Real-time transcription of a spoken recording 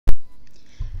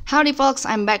Howdy folks,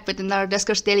 I'm back with another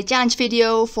Duskers Daily Challenge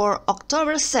video for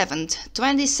October 7th,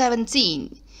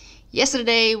 2017.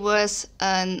 Yesterday was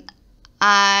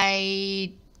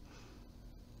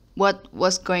what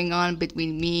was going on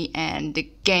between me and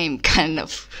the game kind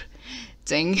of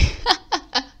thing.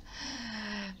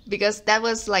 Because that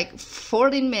was like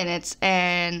 14 minutes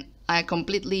and I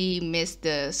completely missed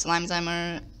the slime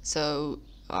timer, so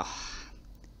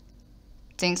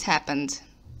things happened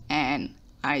and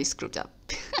I screwed up.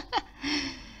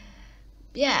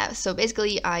 Yeah, so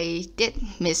basically I did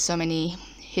miss so many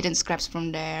hidden scraps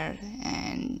from there,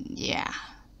 and yeah,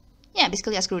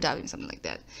 basically I screwed up in something like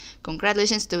that.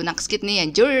 Congratulations to Nux Kidney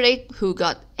and Jury who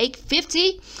got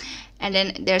 850, and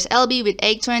then there's LB with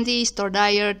 820,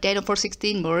 StarDyer,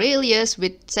 Dano416, Morelius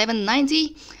with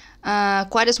 790,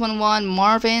 Quietus11,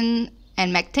 Marvin,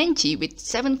 and McTenchi with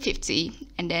 750,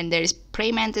 and then there's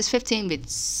Praymantis 15 with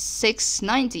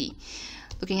 690.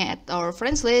 Looking at our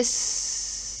friends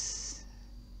list,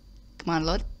 come on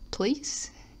load please.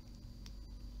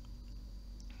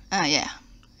 Yeah,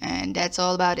 and that's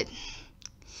all about it.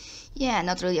 Yeah,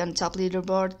 not really on the top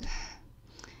leaderboard.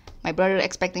 My brother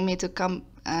expecting me to come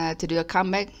to do a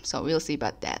comeback, so we'll see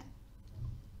about that.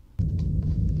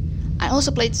 I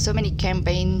also played so many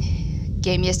campaign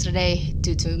game yesterday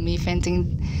due to me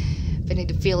venting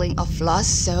the feeling of loss,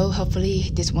 so hopefully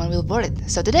this one will worth it.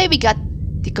 So today we got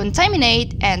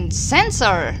Decontaminate and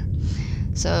Sensor,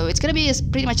 so it's gonna be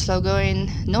pretty much slow going.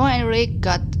 Noah and Rick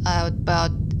got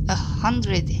about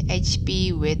 100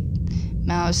 HP with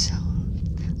mouse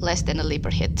less than a leap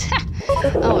per hit.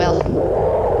 Oh well.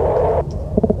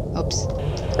 Oops.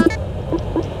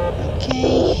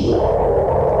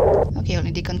 Okay,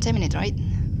 only Decontaminate, right?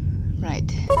 Right.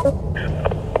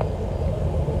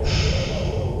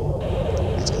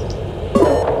 That's good.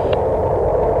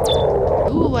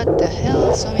 Ooh, what the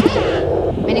hell? So many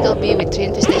medical B with 3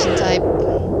 infestation type,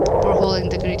 poor hole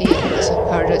integrity, and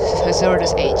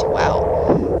hazardous age.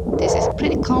 Wow, this is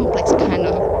pretty complex kind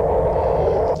of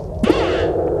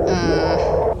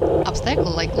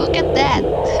obstacle. Like, look at that.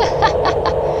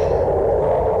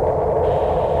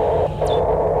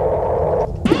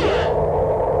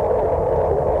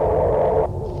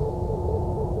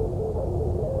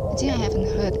 I think I haven't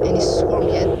heard any swarm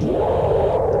yet.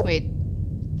 Wait,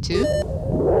 2?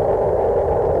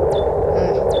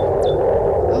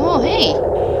 Oh, hey!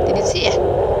 Did you see it?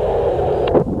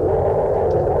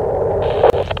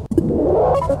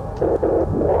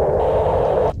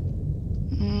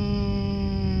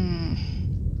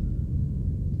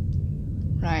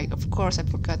 Right, of course I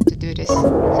forgot to do this.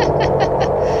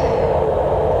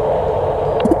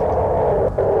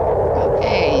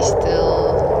 Okay,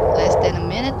 still less than a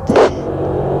minute.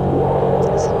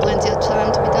 So plenty of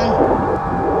time to be done.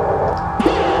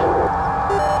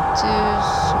 To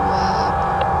swap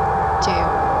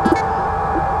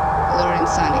Lauren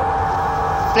Sonic.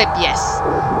 Flip, yes.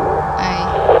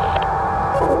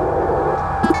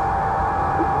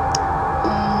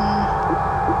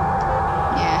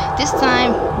 Yeah, this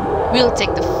time we'll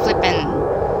take the flippin'.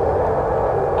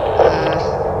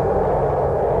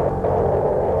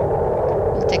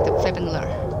 We'll take the flippin' lure.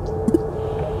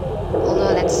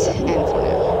 Although that's end for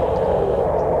now.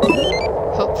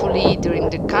 Hopefully during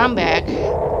the comeback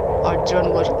our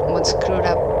drone won't screw it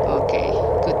up. Okay,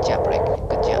 good job, Rick.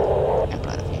 Good job. I'm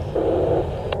proud of you.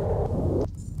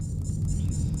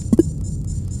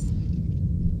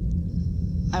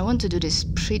 I want to do this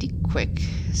pretty quick,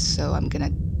 so what I'm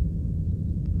gonna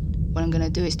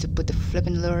do is to put the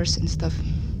flipping lures and stuff,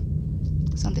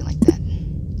 something like that.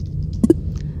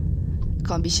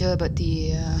 Can't be sure about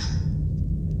the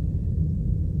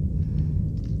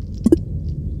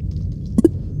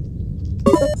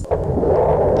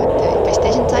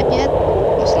infestation type yet.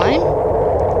 No slime,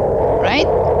 right?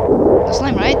 No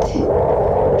slime, right?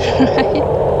 Right?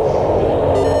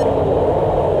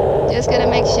 Just gotta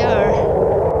make sure.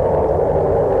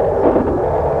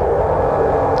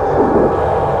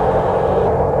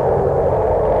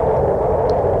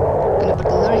 Gonna put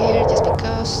the lure here just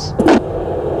because.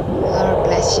 Lord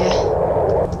bless you.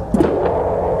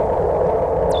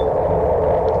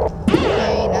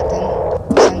 Okay, nothing.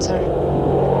 Sensor.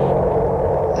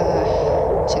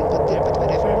 Shouldn't put there, but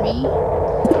whatever, me.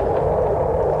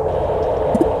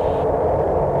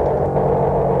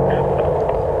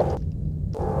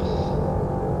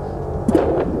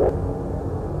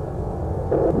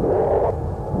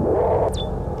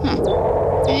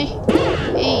 Hey.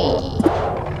 Hey.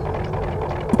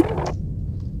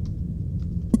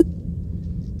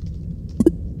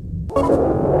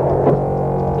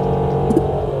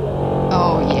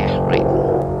 Oh yeah, right.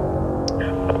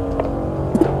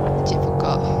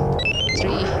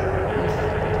 3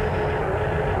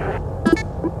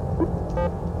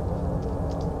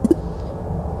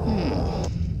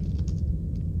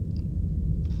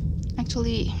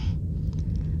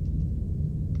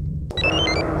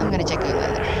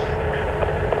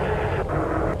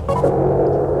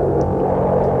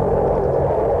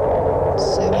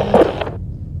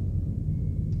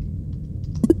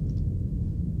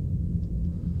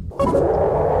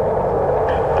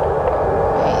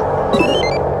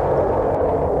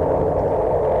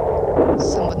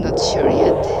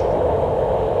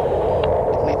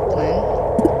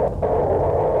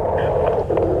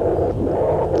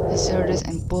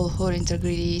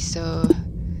 integrity, so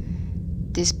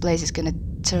this place is gonna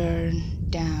turn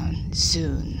down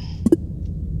soon.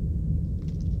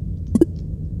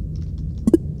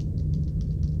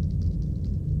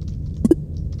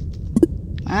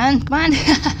 Come on!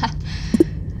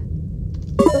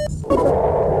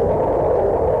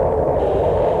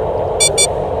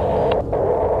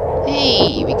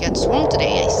 Hey, we got swarm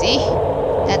today, I see.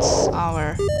 That's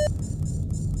our...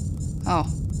 Oh.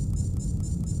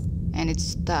 And it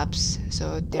stops,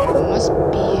 so there must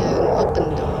be an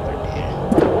open door over there.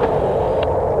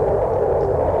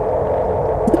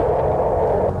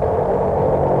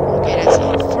 Okay, that's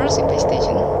our first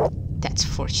infestation. That's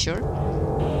for sure.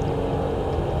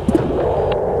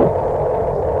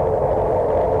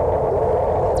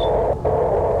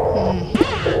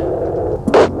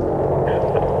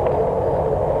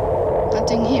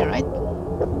 Nothing here, right?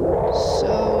 So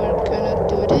we're gonna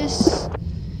do this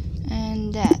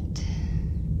and that.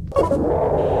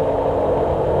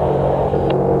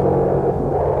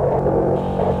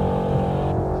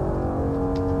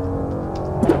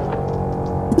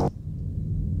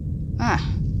 Ah,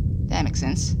 that makes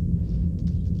sense.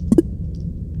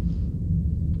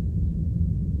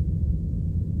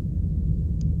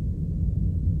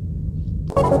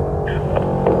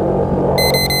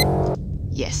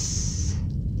 Yes.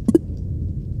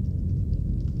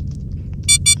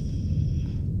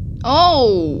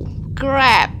 Oh,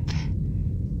 crap.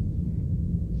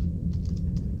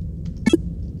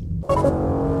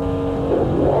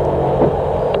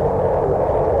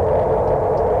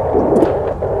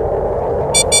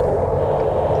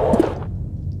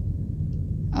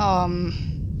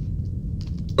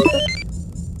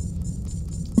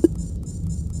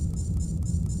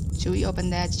 Should we open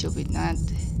that? Should we not?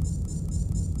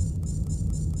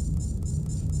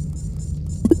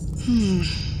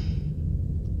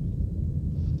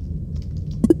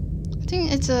 I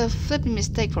think it's a flipping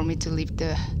mistake for me to leave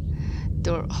the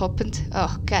door opened.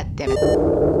 Oh, god damn it.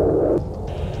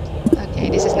 Okay,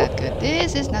 this is not good.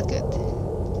 This is not good.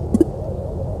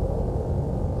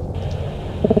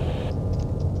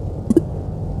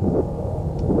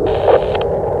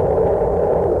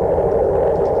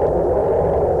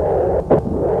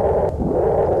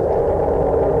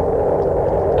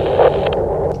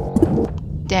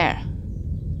 There.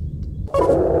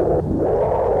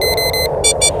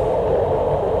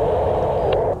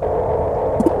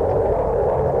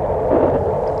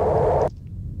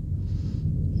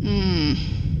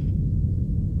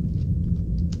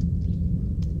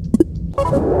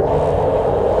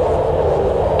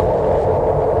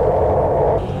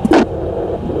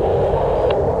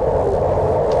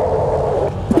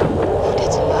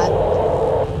 That's a lot.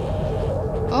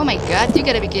 Oh my god, you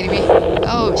gotta be kidding me.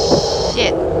 Oh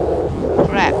shit.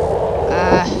 Crap.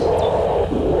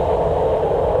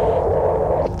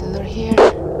 The lure here.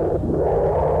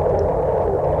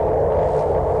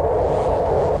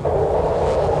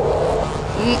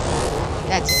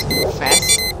 That's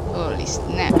fast. Holy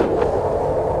snap.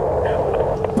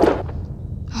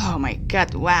 Oh my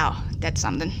god, wow. That's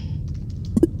something.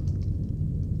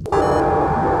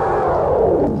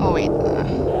 Oh wait.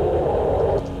 Yeah.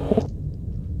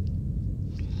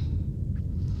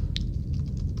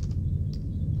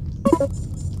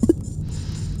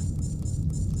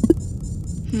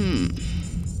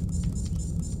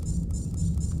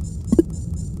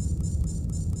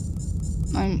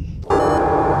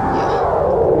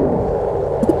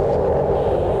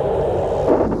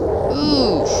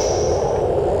 Oof.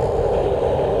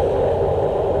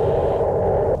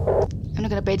 I'm not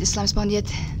gonna bait the slime spawn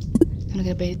yet. I'm not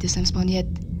gonna bait the slime spawn yet.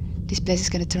 This place is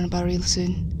gonna turn apart real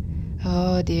soon.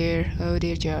 Oh dear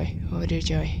joy. Oh dear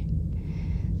joy.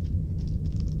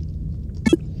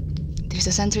 There's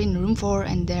a sentry in room 4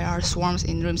 and there are swarms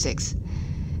in room 6.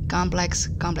 Complex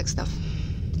stuff.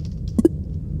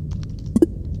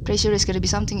 Pretty sure there's gonna be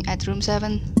something at room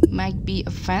 7. Might be a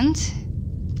vent.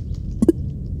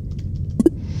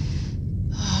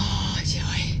 Oh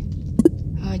joy.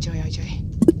 Oh joy, oh joy.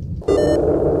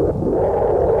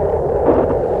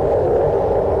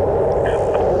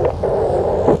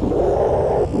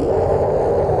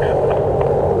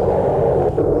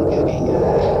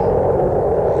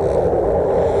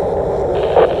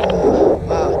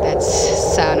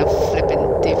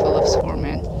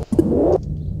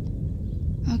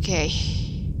 Okay.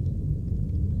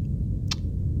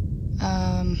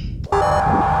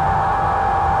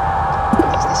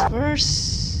 What's this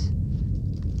first?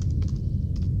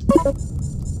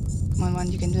 Come on,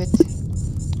 one, you can do it.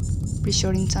 Pretty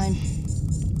short in time.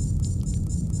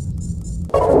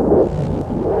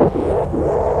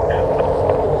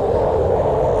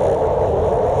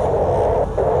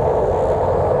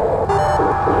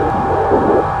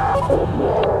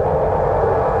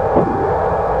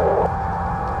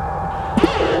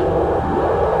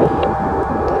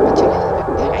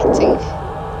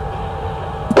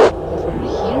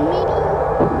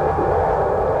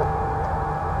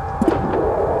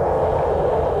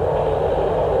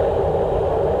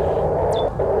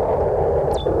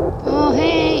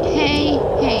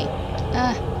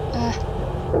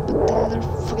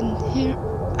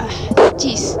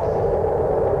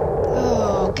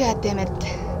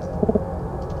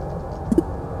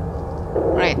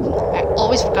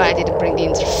 forgot I didn't bring the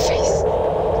interface.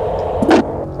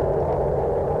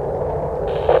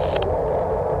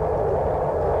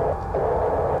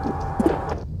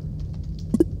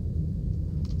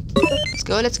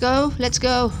 Let's go, let's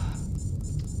go.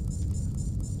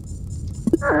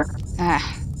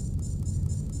 Ah.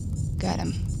 Got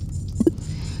him.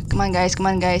 Come on guys, come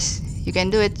on guys. You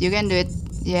can do it, you can do it.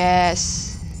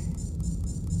 Yes.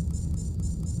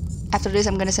 After this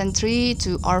I'm gonna send 3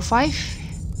 to R5.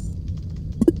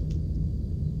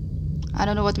 I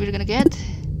don't know what we're gonna get.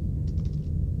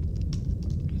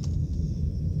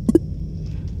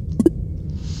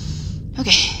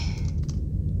 Okay.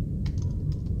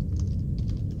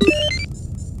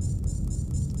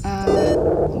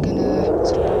 I'm gonna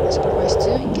supervise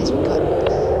 2 in case we got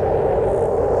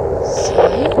C.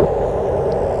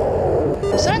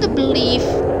 I'm starting to believe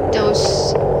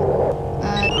those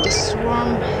the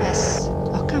swarm has.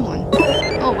 Oh come on!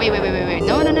 Oh wait!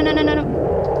 No!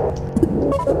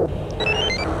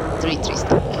 Three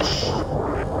stop.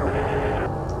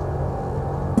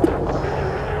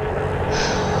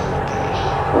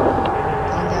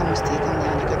 Calm down, Misty. Calm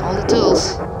down. You got all the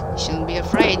tools. You shouldn't be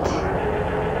afraid.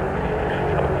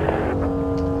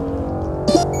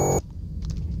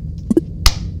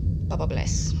 Papa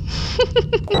bless.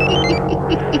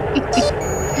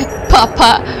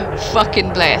 Papa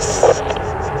fucking bless.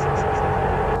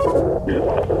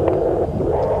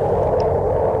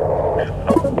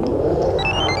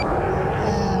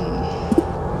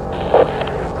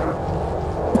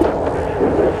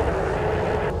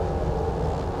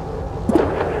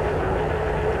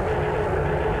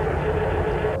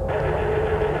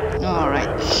 All right.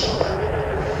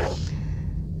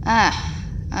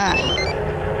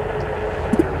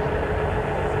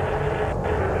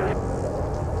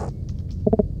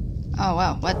 Oh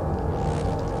wow, what?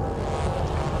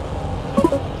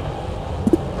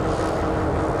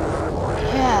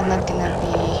 Yeah, not gonna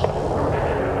be.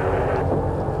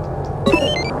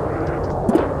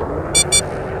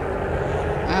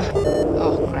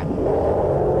 Oh crap.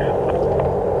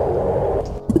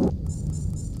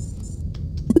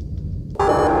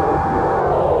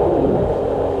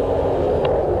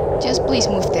 Just please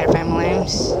move there,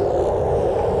 families.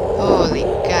 Holy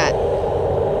god.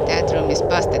 That room is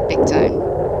busted big time.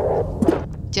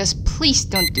 Just please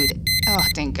don't do that. Oh,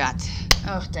 thank god.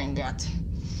 Oh, thank god.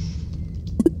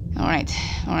 Alright,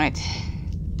 alright.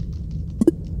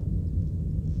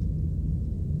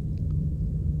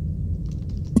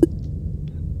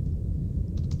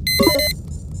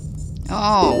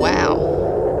 Oh, wow.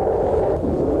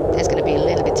 That's gonna be a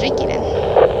little bit tricky then.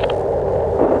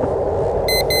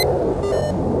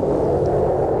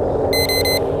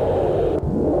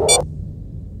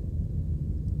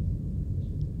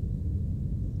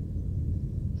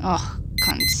 Oh,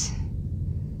 cunts.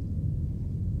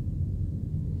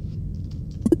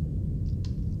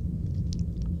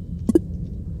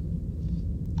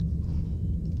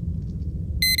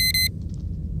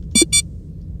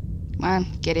 Come on,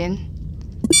 get in.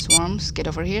 Swarms, get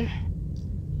over here.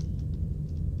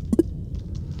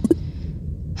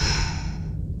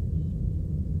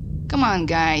 Come on,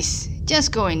 guys.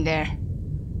 Just go in there.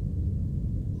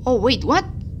 Oh, wait, what?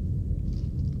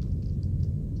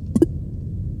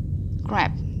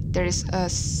 Crap. There is a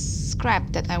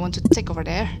scrap that I want to take over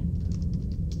there.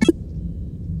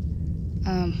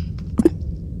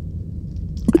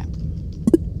 Crap.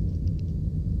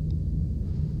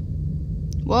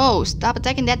 Whoa, stop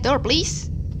attacking that door, please.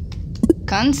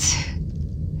 Cunts.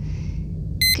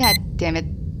 God damn it.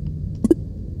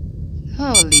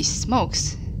 Holy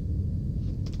smokes.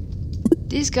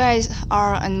 These guys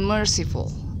are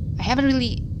unmerciful. I haven't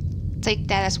really taken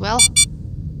that as well.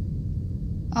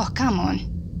 Oh, come on.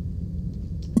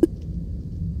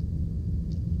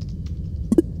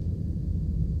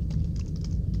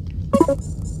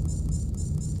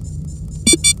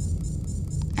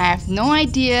 I have no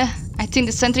idea. I think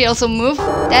the sentry also moved.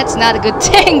 That's not a good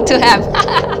thing to have.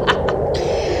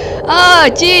 Oh,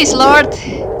 jeez, Lord.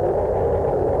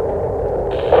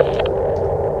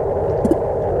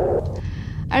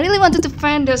 I really wanted to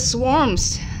find the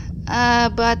swarms.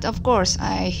 But of course,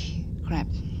 crap.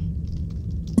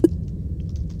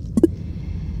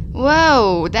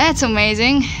 Whoa, that's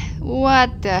amazing.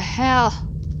 What the hell?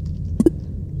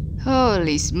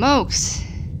 Holy smokes.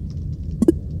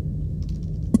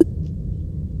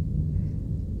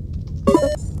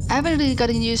 I haven't really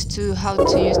gotten used to how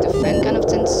to use the fan kind of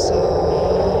thing, so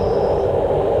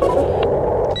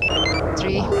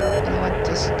 3, you know what,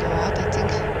 just go out, I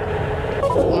think.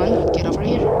 1, get over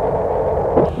here.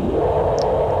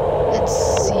 Let's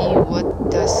see what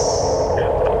does.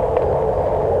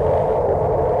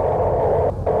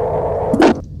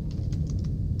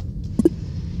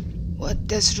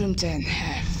 does room 10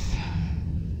 have?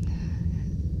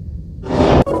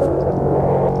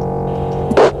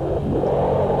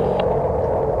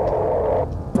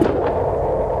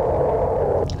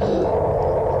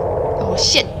 Oh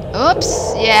shit!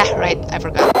 Oops! Yeah, right, I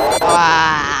forgot.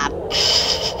 Ah.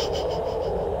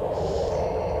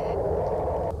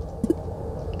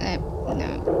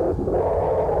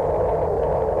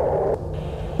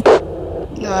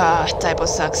 No. Ah, typo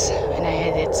sucks, and I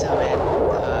hate it so bad.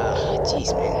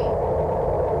 Jeez, man.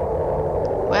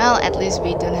 Well, at least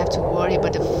we don't have to worry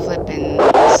about the flippin'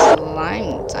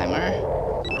 slime timer.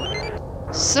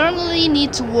 Certainly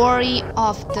need to worry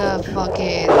of the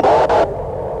fucking...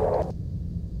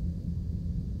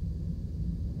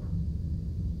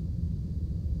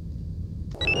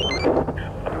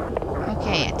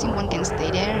 Okay, I think one can stay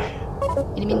there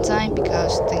in the meantime,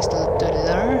 because thanks to the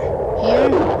lure here.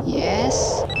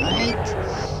 Yes, right.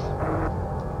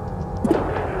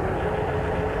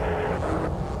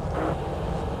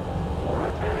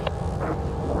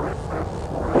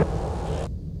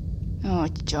 Oh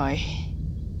joy.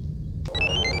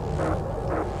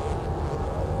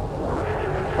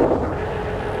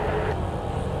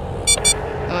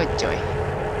 Oh joy.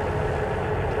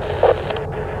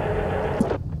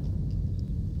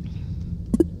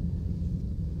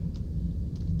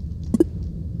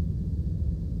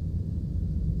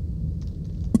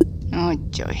 Oh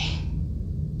joy.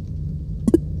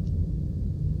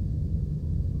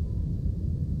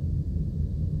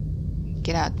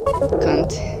 Get out,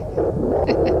 cunt.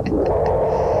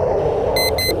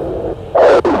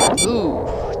 Ooh,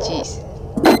 jeez.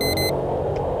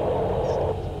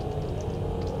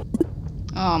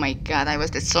 Oh my god, I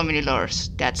wasted so many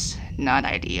lures. That's not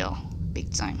ideal.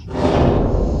 Big time.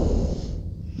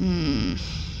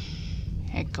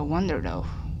 Heck, I wonder though.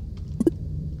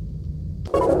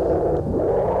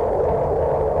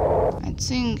 I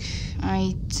think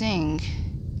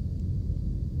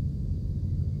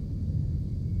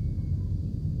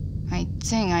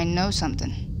I know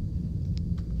something.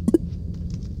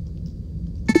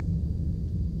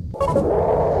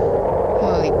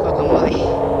 Holy guacamole.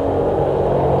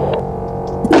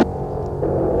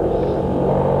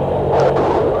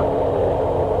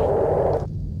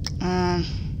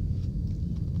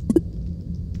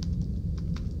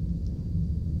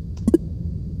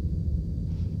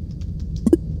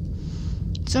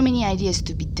 So many ideas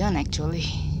to be done actually.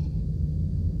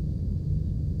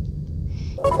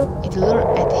 If the lure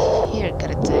at here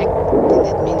got attacked, then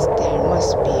that means there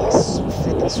must be a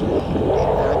flippin' swarm there.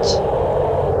 Ouch.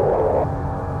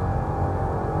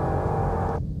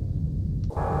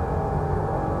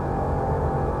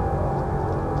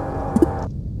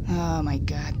 Oh my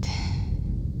god.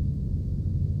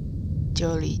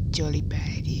 Jolly bad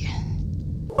idea.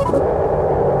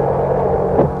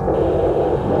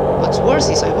 What's worse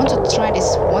is I want to try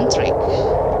this one trick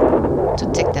to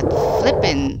take that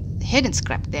flippin' hidden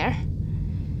scrap there.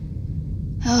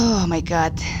 Oh my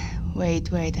god.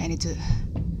 Wait, I need to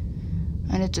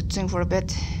think for a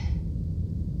bit.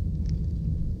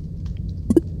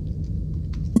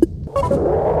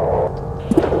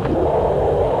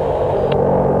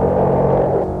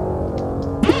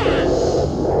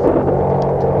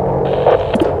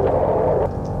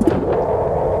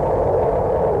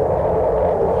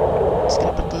 Just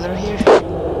gonna put the lure here.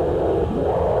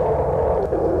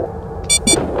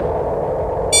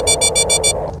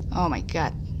 Oh my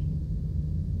god.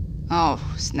 Oh,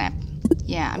 snap.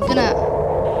 Yeah, I'm gonna...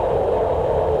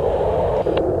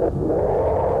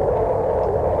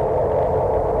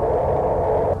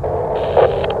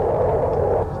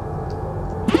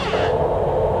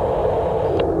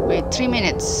 Wait, 3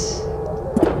 minutes.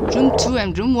 Room 2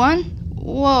 and room 1?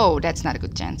 Whoa, that's not a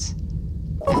good chance.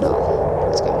 At all.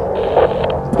 Let's go.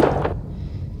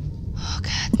 Oh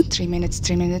god, 3 minutes.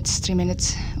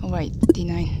 Oh wait,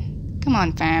 D9. Come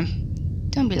on, fam.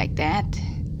 Don't be like that.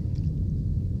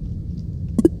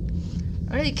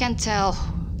 I really can't tell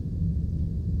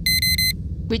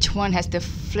which one has the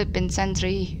flippin'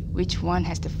 sentry, which one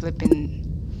has the flippin'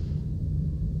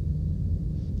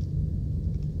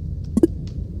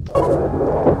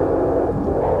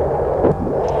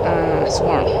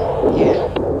 swarm. Yeah.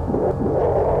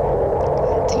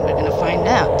 I think we're gonna find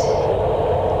out.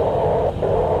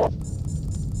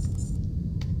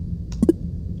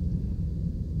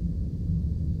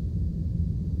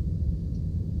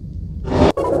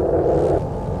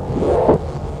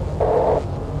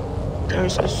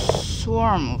 There's a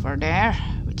swarm over there,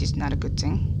 which is not a good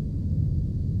thing.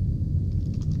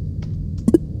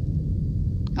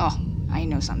 Oh, I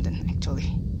know something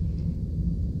actually.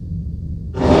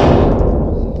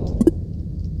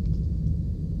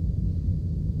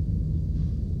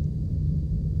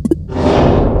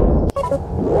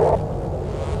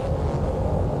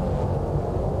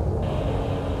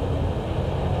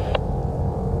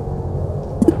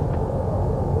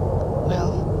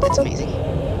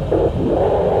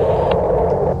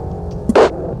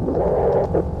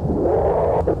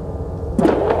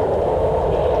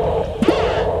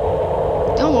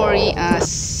 Don't worry,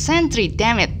 sentry,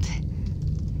 damn it.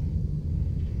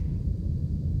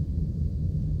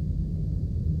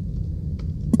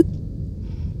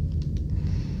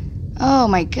 Oh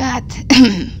my god.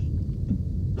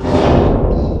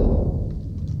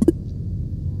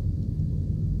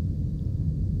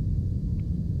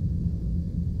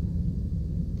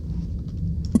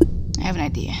 I have an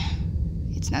idea.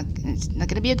 It's not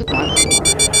gonna be a good one.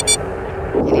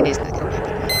 And it is not gonna be a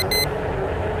good one.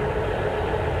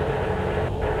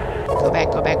 Go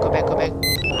back, go back, go back, go back.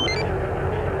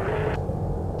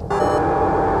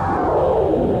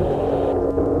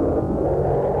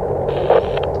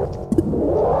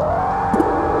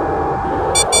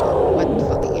 What the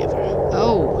fucking ever.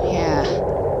 Oh, yeah.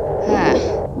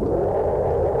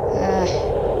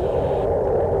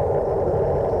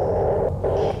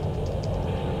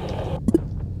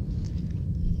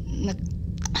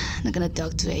 Not gonna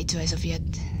talk to A2 as of yet.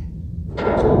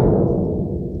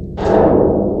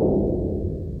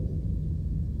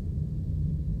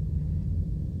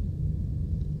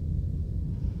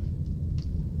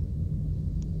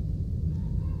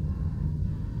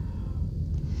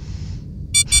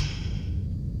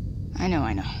 I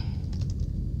know.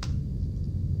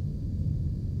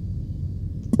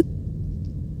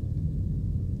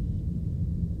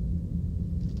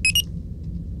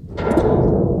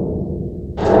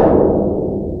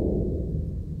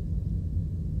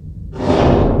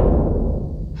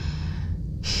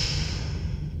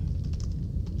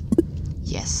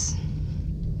 Yes.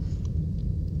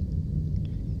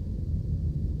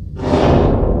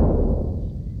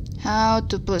 How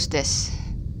to push this?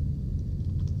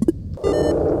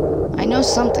 I know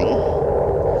something.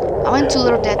 I want to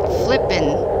lure that flippin'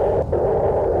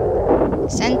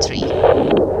 sentry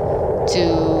to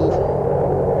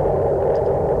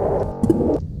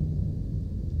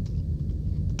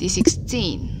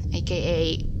D16,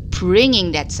 aka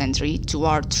bringing that sentry to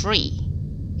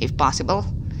R3, if possible.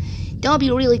 That would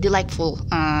be really delightful.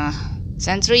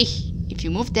 Sentry, if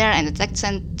you move there and attack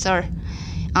sensor,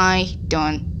 I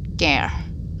don't care.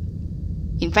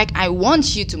 In fact, I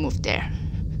want you to move there.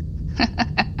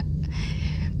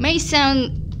 May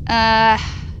sound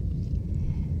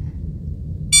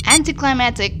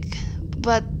anticlimactic,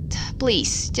 but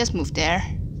please, just move there.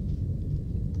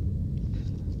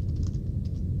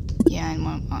 Yeah, I'm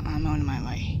on my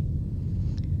way.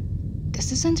 Does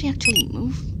the sentry actually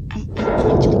move? I'm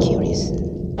actually curious.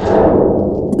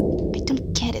 I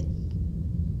don't get it.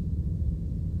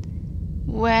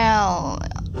 Well,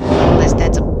 unless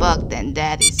that's a bug, then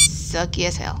that is sucky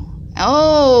as hell.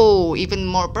 Oh, even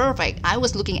more perfect. I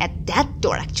was looking at that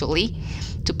door actually,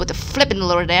 to put a flippin'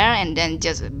 lure there and then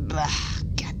just...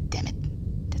 God damn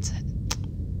it. That's a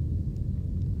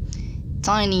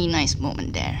tiny nice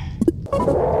moment there.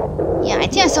 Yeah, I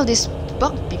think I saw this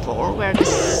bug before where the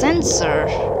sensor...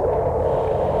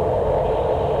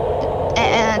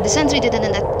 the sentry didn't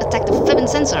attack the flippin'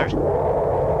 sensor.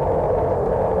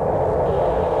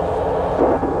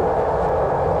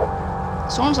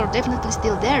 Storms are definitely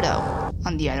still there though,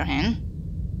 on the other hand.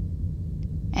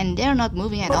 And they're not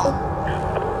moving at all.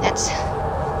 That's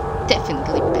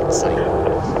definitely a bad sign.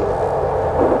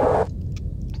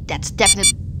 That's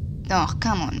definitely... Oh,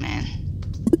 come on, man.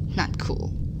 Not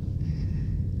cool.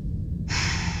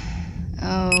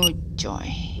 Oh,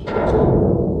 joy.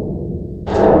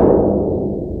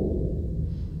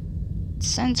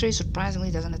 Sentry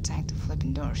surprisingly doesn't attack the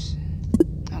flipping doors.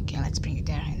 Okay, let's bring it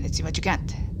there and let's see what you got.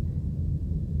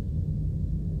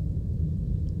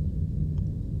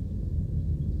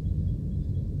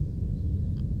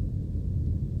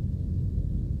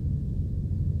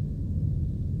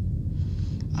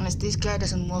 Unless this guy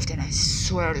doesn't move, then I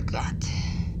swear to God.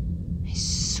 I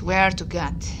swear to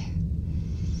God.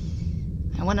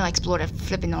 I want to explore that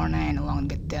flipping R9 along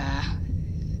with the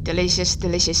delicious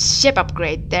ship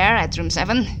upgrade there at room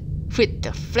 7 with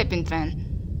the flipping fan.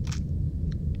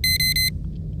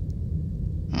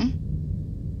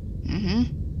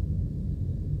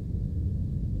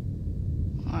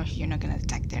 Oh, you're not gonna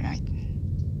attack there, right?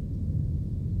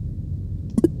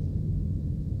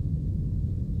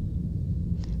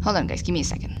 Hold on, guys, give me a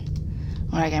second.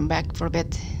 Alright, I'm back for a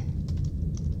bit.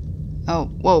 Oh,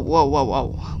 whoa.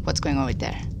 What's going on with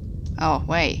there? Oh,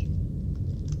 wait.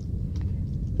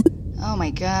 Oh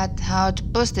my god, how to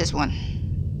push this one?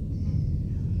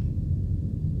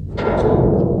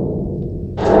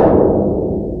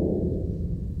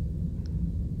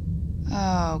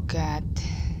 Oh god.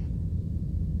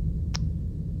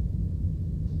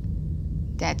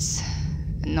 That's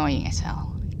annoying as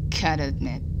hell, gotta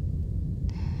admit.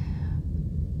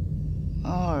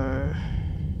 Or...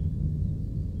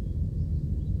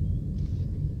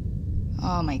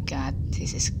 Oh my god,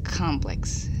 this is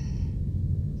complex.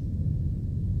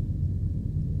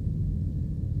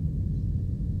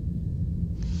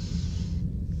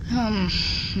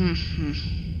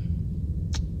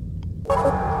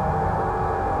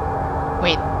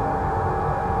 Wait.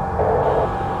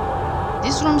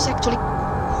 This room is actually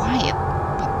quiet,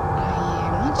 but I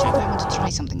am not sure if I want to try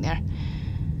something there.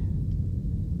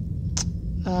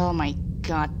 Oh my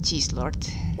god, jeez lord.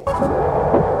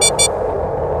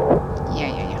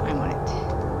 Yeah, I'm on it.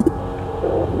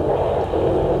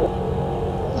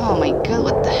 Oh my god,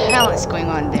 what the hell is going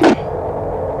on there?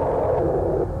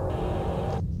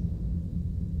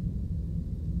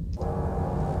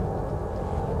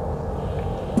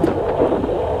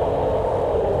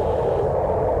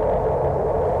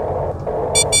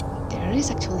 There is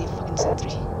actually a fucking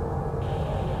sentry.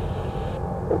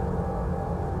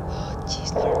 Oh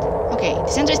jeez lord. Okay, the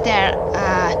sentry's there.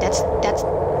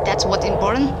 That's what's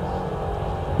important.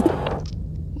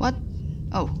 What?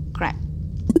 Oh crap.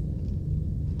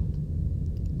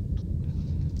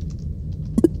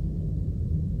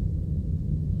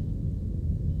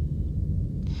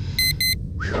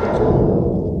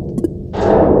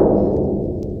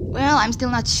 Well, I'm still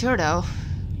not sure though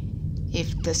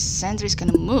if the sentry's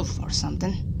gonna move or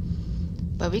something.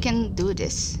 But we can do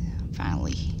this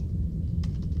finally.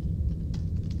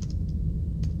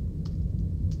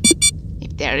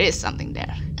 If there is something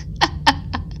there.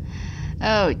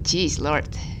 Oh jeez lord.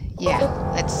 Yeah,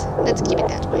 let's keep it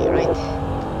that way, right?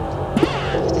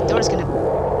 Because the door's gonna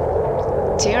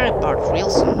tear apart real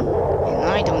soon, and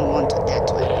I don't want that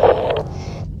to happen.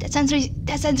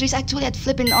 That sentry's actually at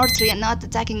flipping R3 and not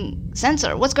attacking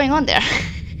sensor. What's going on there?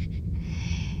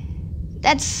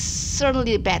 That's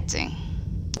certainly a bad thing.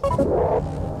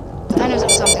 But I know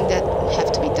there's something that will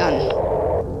have to be done.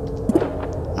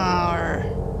 Or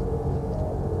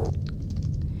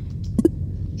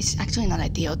it's actually not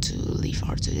ideal to leave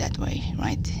R2 that way,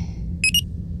 right?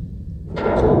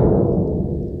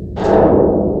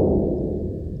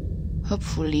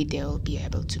 Hopefully they'll be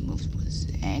able to move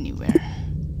anywhere.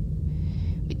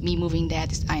 With me moving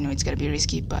that, I know it's gonna be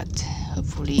risky, but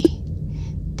hopefully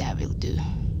that will do.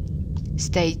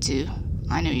 Stay 2.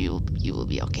 I know you will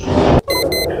be okay.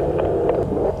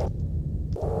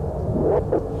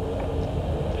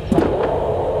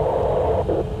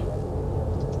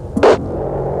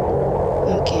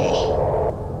 Okay.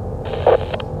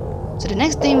 So the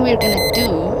next thing we're gonna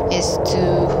do is to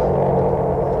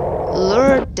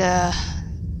lure the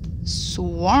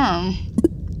swarm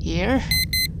here.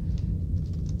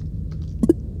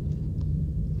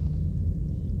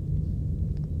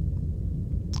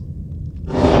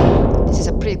 This is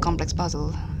a pretty complex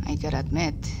puzzle, I gotta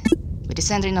admit. With the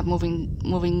sentry not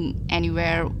moving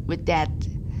anywhere with that,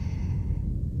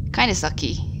 kinda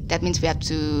sucky. That means we have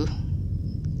to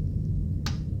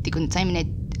decontaminate,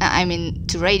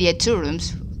 to radiate 2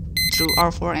 rooms through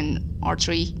R4 and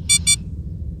R3.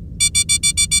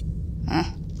 Huh?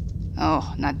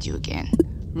 Oh, not you again.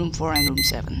 Room 4 and room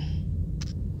 7.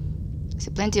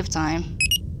 So plenty of time.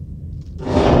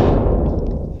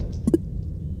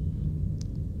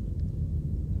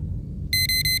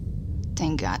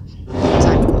 Thank God.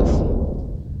 Time to move.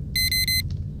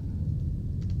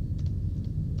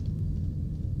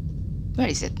 Where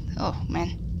is it? Oh,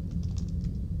 man.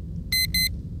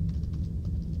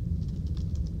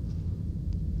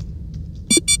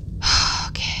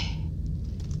 Okay.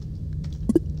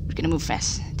 We're gonna move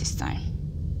fast this time.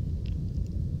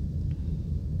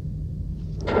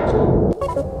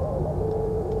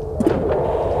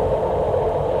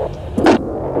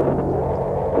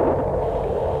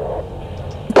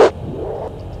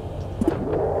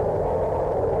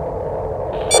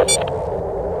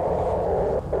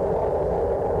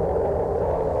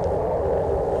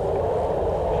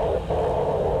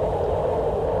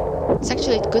 It's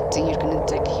actually a good thing you're gonna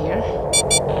attack here.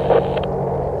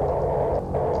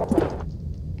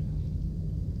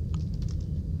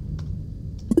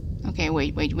 Okay,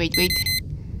 wait. I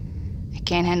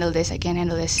can't handle this. I can, I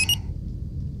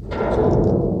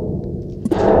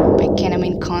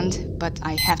mean can't, but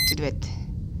I have to do it.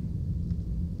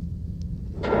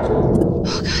 Oh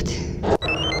god.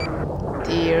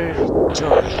 Dear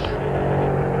joy.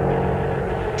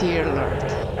 Dear Lord.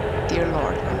 Dear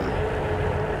Lord, I mean.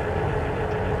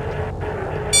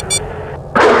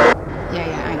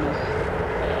 Yeah, I know.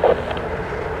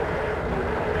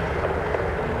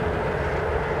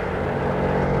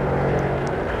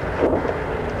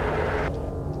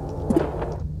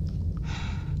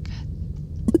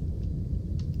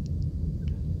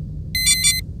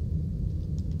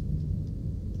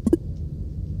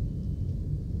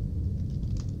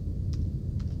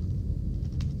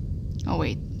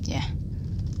 wait, yeah.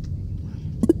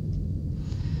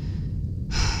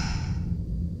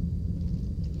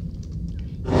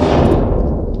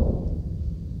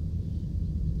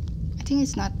 I think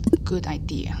it's not a good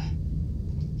idea.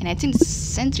 And I think the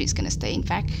sentry is gonna stay, in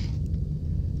fact.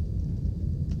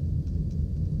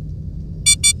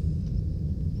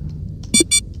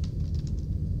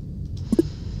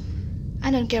 I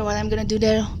don't care what I'm gonna do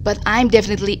there, but I'm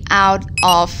definitely out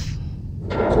of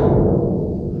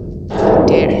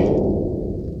there.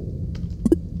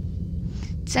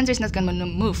 Sentry is not gonna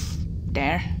move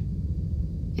there.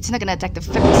 It's not gonna attack the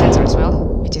fifth sensor as well,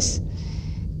 which is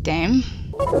damn.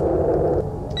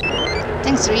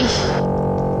 Thanks, 3.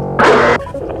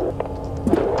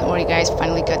 Don't worry, guys.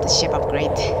 Finally got the ship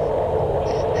upgrade.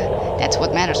 That's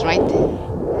what matters, right?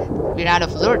 We're out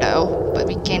of lure though, but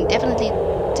we can definitely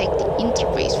take the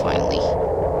interface finally.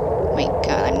 My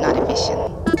god, I'm not efficient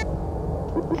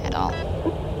at all.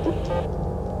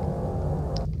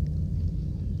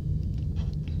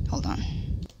 Hold on.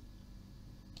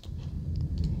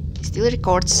 It still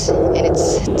records, and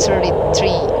it's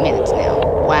 33 minutes now.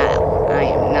 Wow, I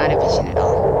am not efficient at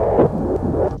all.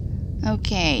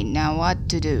 Okay, now what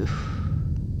to do?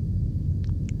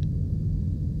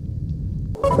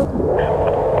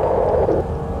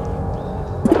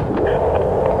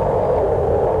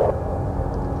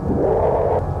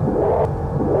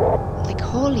 Like,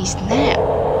 holy snap.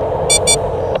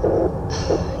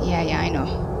 Yeah, I know.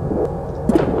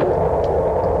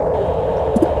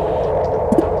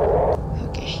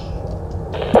 Okay.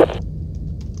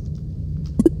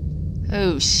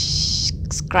 Oh,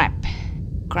 crap.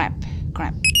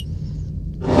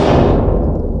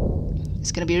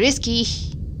 It's gonna be risky.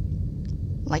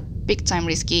 Like, big time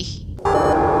risky.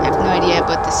 I have no idea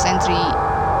about the sentry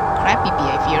crappy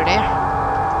behavior there.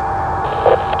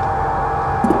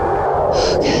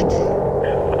 Oh god.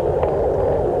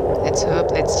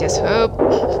 Let's just hope.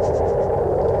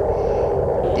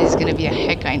 This is gonna be a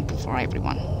hack input for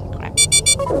everyone. Crap.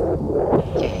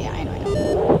 Yeah, I know.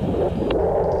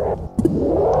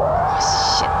 Oh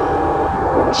shit.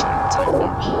 Sure, it's time for me.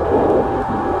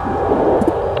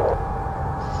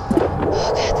 Oh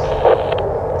god.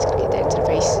 It's gonna get the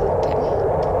interface. Damn.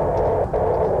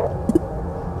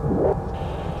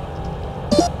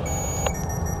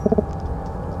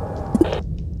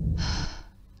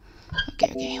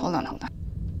 Okay, hold on.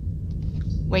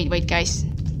 Wait, guys.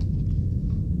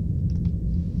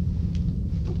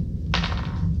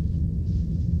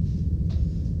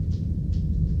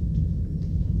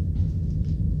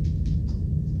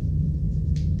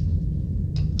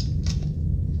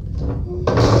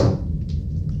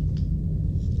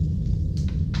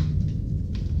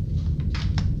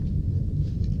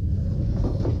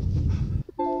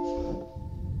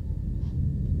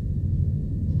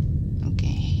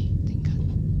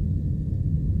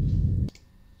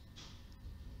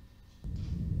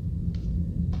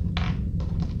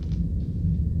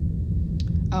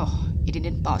 Oh, it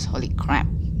didn't pause. Holy crap.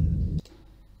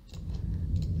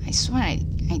 I swear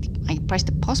I pressed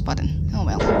the pause button. Oh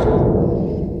well.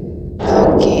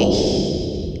 Okay.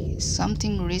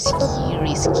 Something risky.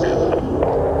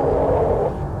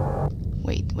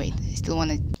 Wait. I still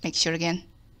want to make sure again.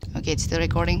 Okay, it's still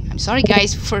recording. I'm sorry,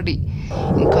 guys, for the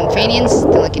inconvenience.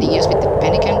 Still not getting used with the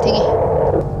Pentagram thingy.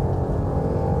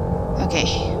 Okay,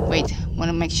 wait. Want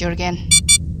to make sure again.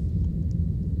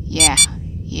 Yeah.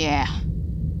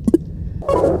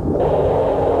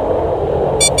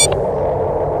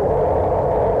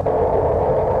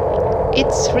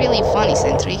 It's really funny,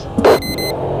 Sentry.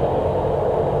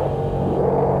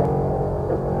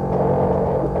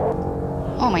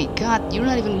 Oh my god, you're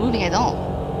not even moving at all.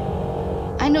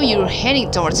 I know you're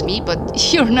heading towards me,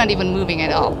 but you're not even moving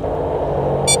at all.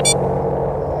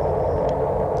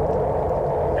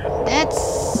 That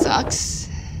sucks.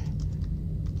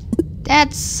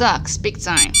 That sucks big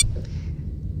time.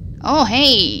 Oh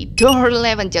hey, door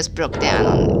 11 just broke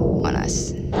down on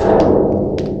us.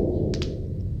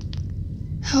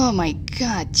 Oh my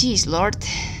god, jeez lord.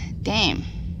 Damn.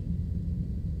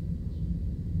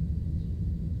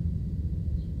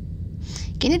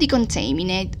 Can you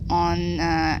decontaminate on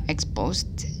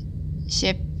exposed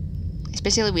ship?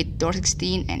 Especially with door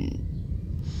 16 and...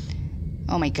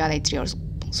 Oh my god, I3 also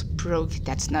broke.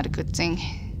 That's not a good thing.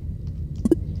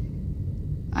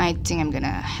 I think I'm gonna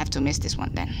have to miss this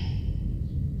one then.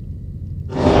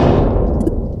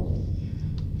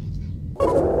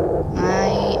 I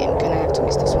am gonna have to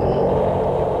miss this one.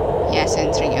 Yes,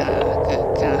 entering.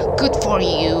 Good for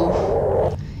you.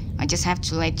 I just have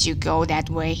to let you go that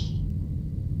way.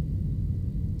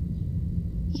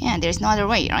 Yeah, there's no other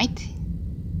way, right?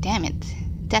 Damn it.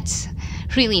 That's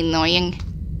really annoying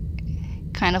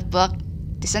kind of bug.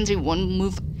 The sentry won't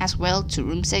move as well to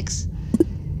room 6.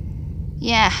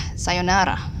 Yeah,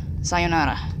 sayonara.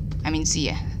 Sayonara. I mean, see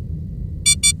ya.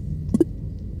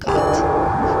 God.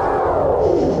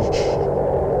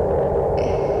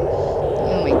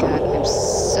 Oh my god, I'm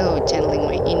so channeling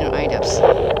my inner idols.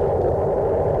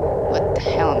 What the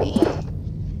hell, me?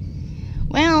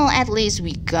 Well, at least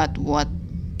we got what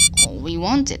all we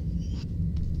wanted.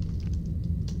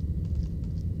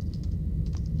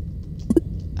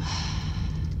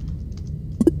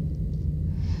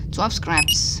 Twelve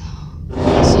scraps,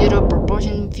 0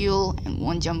 proportion fuel, and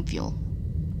 1 jump fuel.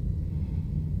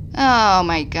 Oh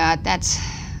my god, that's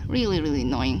really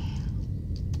annoying.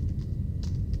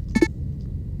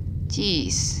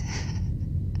 Jeez.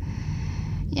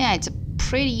 Yeah, it's a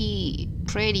pretty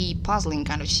puzzling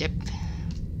kind of ship.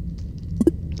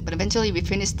 But eventually we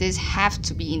finish this, have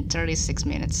to be in 36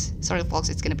 minutes. Sorry folks,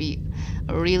 it's gonna be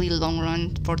a really long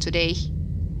run for today.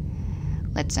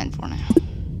 Let's end for now.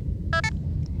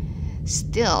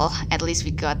 Still, at least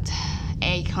we got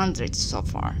 800 so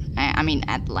far. I mean,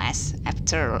 at last,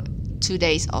 after 2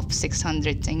 days of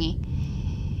 600 thingy.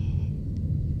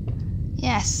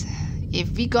 Yes,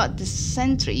 if we got the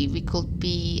sentry, we could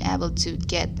be able to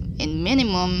get in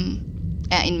maximum,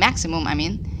 I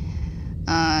mean,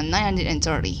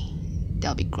 930.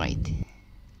 That'll be great.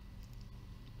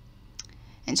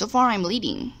 And so far I'm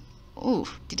leading. Oh,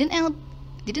 didn't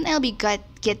LB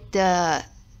get the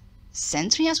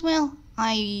sentry as well?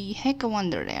 I heck a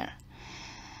wonder there.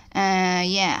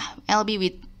 Yeah, LB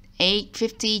with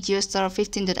 850, Geostar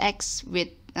 15.x with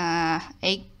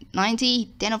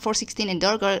 890, Deno 416, and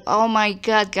Darker. Oh my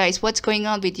god, guys, what's going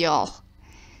on with y'all?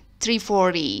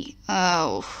 340.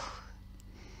 Oh.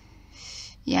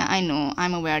 Yeah, I know.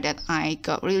 I'm aware that I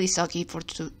got really sucky for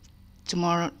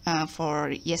for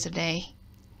yesterday.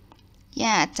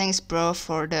 Yeah, thanks, bro,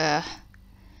 for the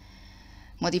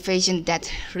motivation.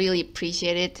 That really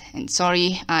appreciate it. And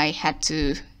sorry I had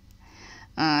to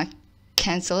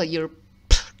cancel your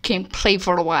gameplay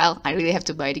for a while. I really have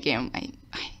to buy the game.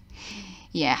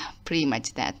 Yeah, pretty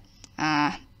much that.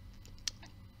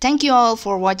 Thank you all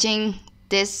for watching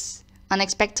this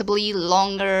unexpectedly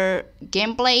longer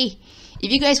gameplay.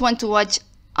 If you guys want to watch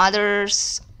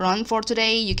others run for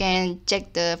today, you can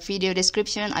check the video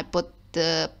description. I put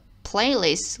the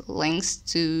playlist links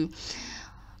to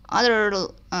other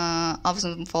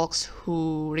awesome folks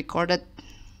who recorded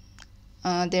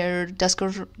their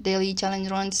Duskers Daily challenge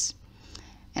runs.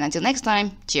 And until next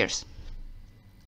time, cheers.